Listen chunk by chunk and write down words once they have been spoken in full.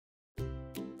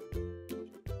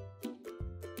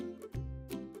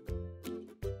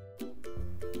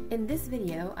In this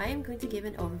video, I am going to give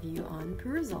an overview on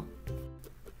Perusall.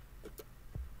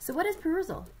 So what is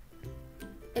Perusall?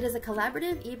 It is a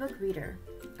collaborative ebook reader,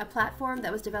 a platform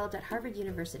that was developed at Harvard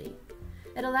University.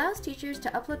 It allows teachers to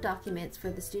upload documents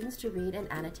for the students to read and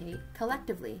annotate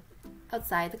collectively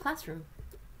outside the classroom.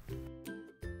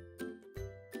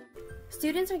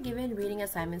 Students are given reading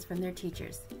assignments from their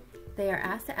teachers. They are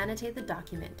asked to annotate the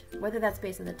document, whether that's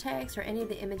based on the text or any of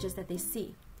the images that they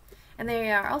see. And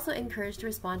they are also encouraged to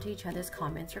respond to each other's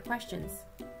comments or questions.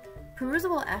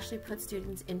 Perusall will actually put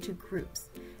students into groups,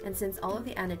 and since all of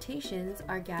the annotations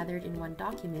are gathered in one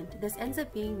document, this ends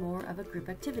up being more of a group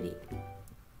activity.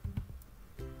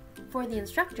 For the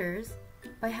instructors,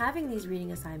 by having these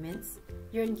reading assignments,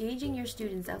 you're engaging your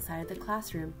students outside of the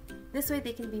classroom. This way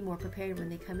they can be more prepared when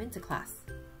they come into class.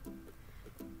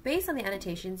 Based on the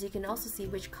annotations, you can also see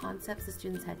which concepts the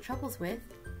students had troubles with,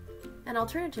 and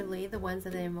alternatively, the ones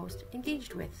that they're most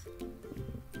engaged with.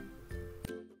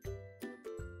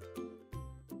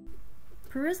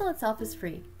 Perusall itself is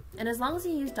free, and as long as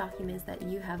you use documents that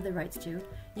you have the rights to,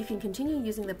 you can continue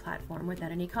using the platform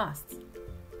without any costs.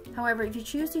 However, if you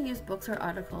choose to use books or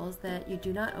articles that you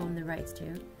do not own the rights to,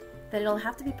 then it'll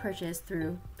have to be purchased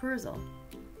through Perusall.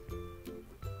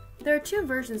 There are two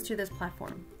versions to this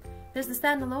platform. There's the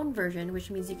standalone version,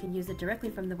 which means you can use it directly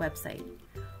from the website,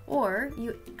 or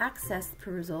you access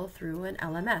Perusall through an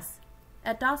LMS.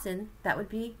 At Dawson, that would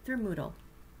be through Moodle.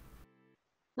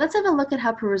 Let's have a look at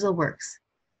how Perusall works.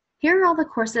 Here are all the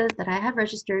courses that I have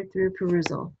registered through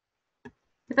Perusall.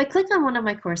 If I click on one of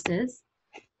my courses,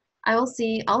 I will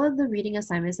see all of the reading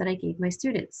assignments that I gave my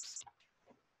students.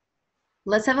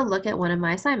 Let's have a look at one of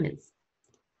my assignments.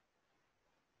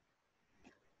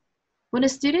 When a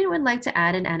student would like to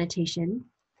add an annotation,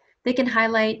 they can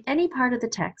highlight any part of the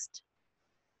text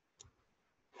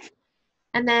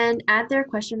and then add their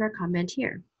question or comment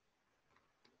here.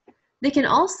 They can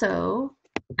also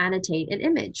annotate an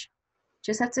image.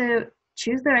 Just have to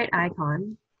choose the right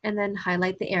icon and then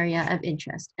highlight the area of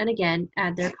interest, and again,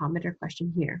 add their comment or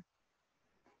question here.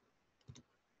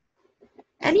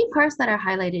 Any parts that are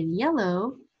highlighted in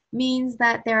yellow means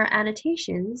that there are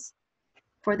annotations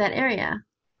for that area.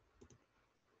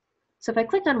 So if I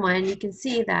click on one, you can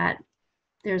see that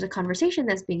there's a conversation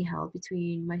that's being held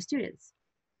between my students.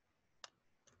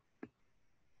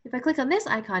 If I click on this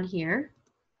icon here,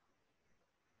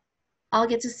 I'll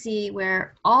get to see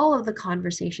where all of the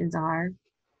conversations are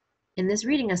in this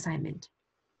reading assignment.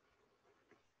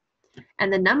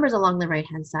 And the numbers along the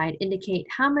right-hand side indicate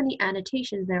how many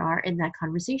annotations there are in that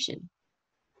conversation.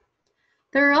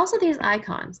 There are also these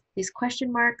icons, these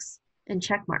question marks and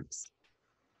check marks.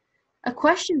 A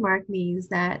question mark means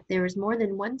that there is more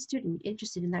than one student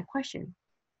interested in that question.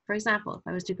 For example, if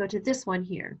I was to go to this one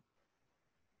here,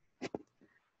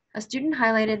 a student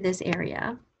highlighted this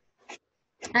area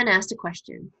and asked a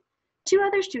question. Two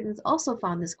other students also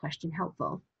found this question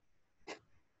helpful.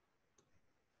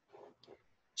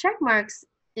 Check marks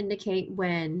indicate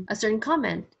when a certain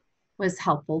comment was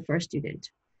helpful for a student.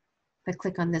 If I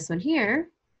click on this one here,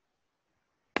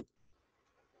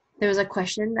 there was a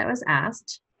question that was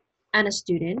asked and a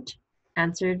student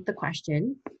answered the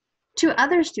question. Two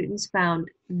other students found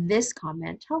this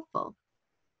comment helpful.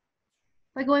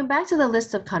 By going back to the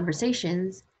list of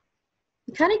conversations,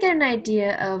 you kind of get an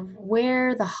idea of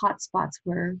where the hot spots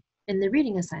were in the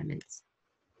reading assignments.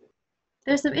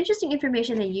 There's some interesting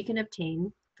information that you can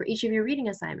obtain for each of your reading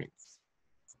assignments.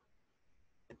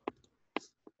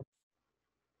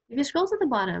 If you scroll to the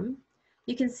bottom,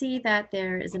 you can see that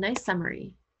there is a nice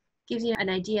summary. It gives you an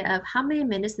idea of how many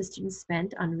minutes the students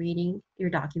spent on reading your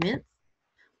documents,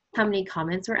 how many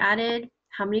comments were added,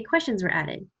 how many questions were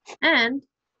added, and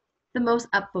the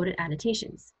most upvoted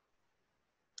annotations.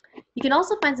 You can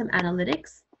also find some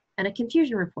analytics and a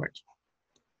confusion report.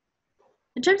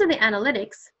 In terms of the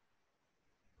analytics,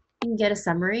 you can get a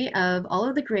summary of all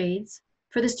of the grades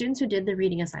for the students who did the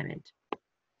reading assignment.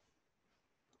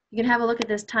 You can have a look at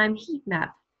this time heat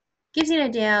map. It gives you an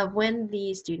idea of when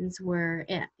the students were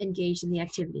engaged in the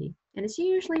activity, and it's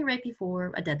usually right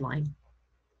before a deadline.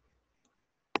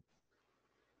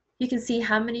 You can see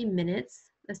how many minutes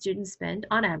a student spent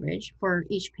on average for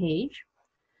each page.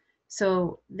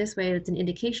 So this way it's an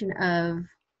indication of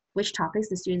which topics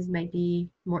the students might be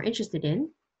more interested in.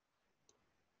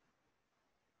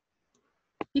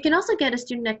 You can also get a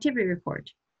student activity report.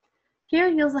 Here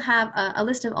you'll have a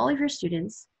list of all of your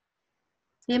students,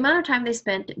 the amount of time they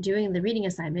spent doing the reading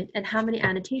assignment, and how many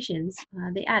annotations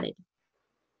they added.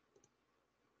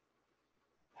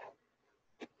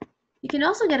 You can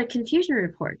also get a confusion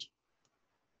report.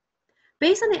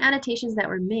 Based on the annotations that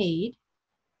were made,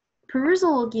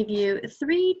 Perusall will give you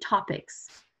 3 topics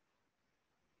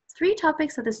 3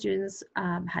 topics that the students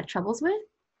had troubles with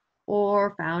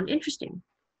or found interesting,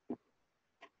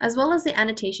 as well as the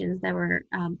annotations that were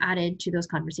added to those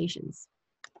conversations.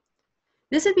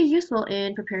 This would be useful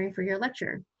in preparing for your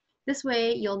lecture. This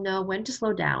way, you'll know when to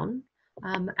slow down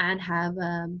and have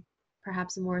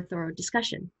perhaps a more thorough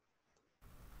discussion.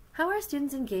 How are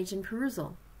students engaged in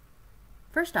Perusall?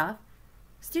 First off,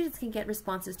 students can get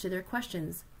responses to their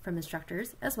questions from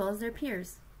instructors as well as their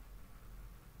peers.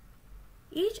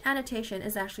 Each annotation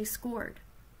is actually scored,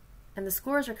 and the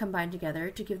scores are combined together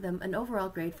to give them an overall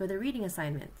grade for their reading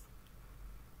assignments.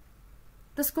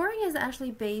 The scoring is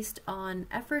actually based on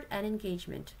effort and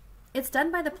engagement. It's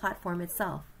done by the platform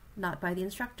itself, not by the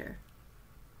instructor.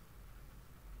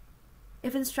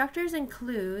 If instructors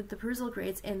include the Perusall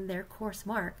grades in their course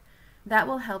mark, that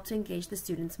will help to engage the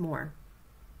students more.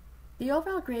 The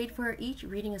overall grade for each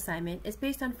reading assignment is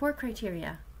based on 4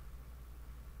 criteria.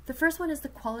 The first one is the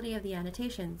quality of the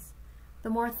annotations.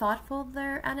 The more thoughtful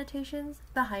their annotations,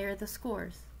 the higher the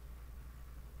scores.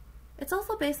 It's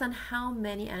also based on how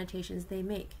many annotations they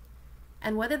make,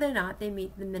 and whether or not they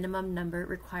meet the minimum number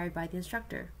required by the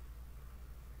instructor.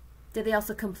 Did they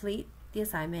also complete the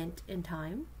assignment in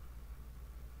time?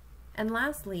 And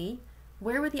lastly,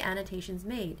 where were the annotations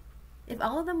made? If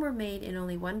all of them were made in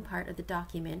only one part of the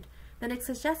document, then it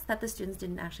suggests that the students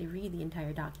didn't actually read the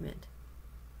entire document.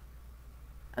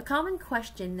 A common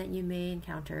question that you may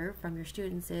encounter from your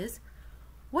students is,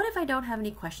 what if I don't have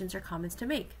any questions or comments to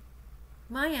make?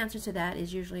 My answer to that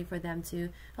is usually for them to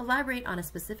elaborate on a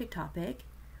specific topic,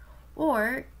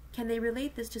 or can they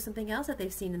relate this to something else that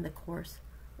they've seen in the course,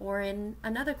 or in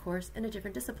another course in a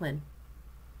different discipline.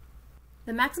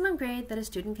 The maximum grade that a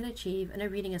student can achieve in a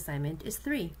reading assignment is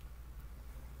 3.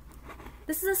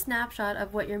 This is a snapshot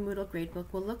of what your Moodle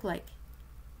gradebook will look like.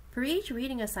 For each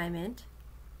reading assignment,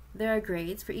 there are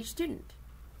grades for each student,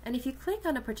 and if you click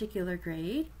on a particular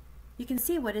grade, you can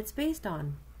see what it's based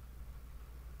on.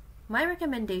 My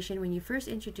recommendation when you first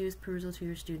introduce Perusall to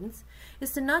your students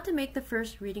is to not to make the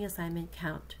first reading assignment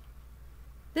count.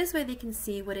 This way they can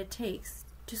see what it takes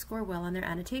to score well on their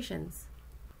annotations.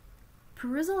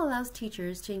 Perusall allows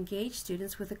teachers to engage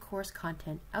students with the course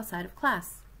content outside of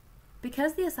class.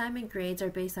 Because the assignment grades are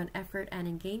based on effort and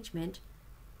engagement,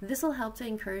 this will help to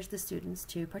encourage the students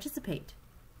to participate.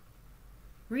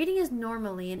 Reading is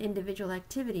normally an individual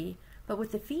activity, but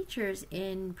with the features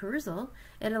in Perusall,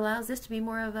 it allows this to be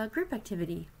more of a group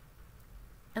activity.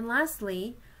 And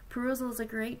lastly, Perusall is a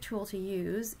great tool to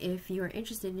use if you are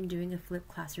interested in doing a flipped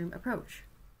classroom approach.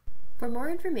 For more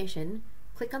information,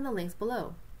 click on the links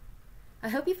below. I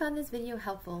hope you found this video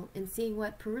helpful in seeing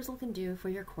what Perusall can do for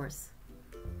your course.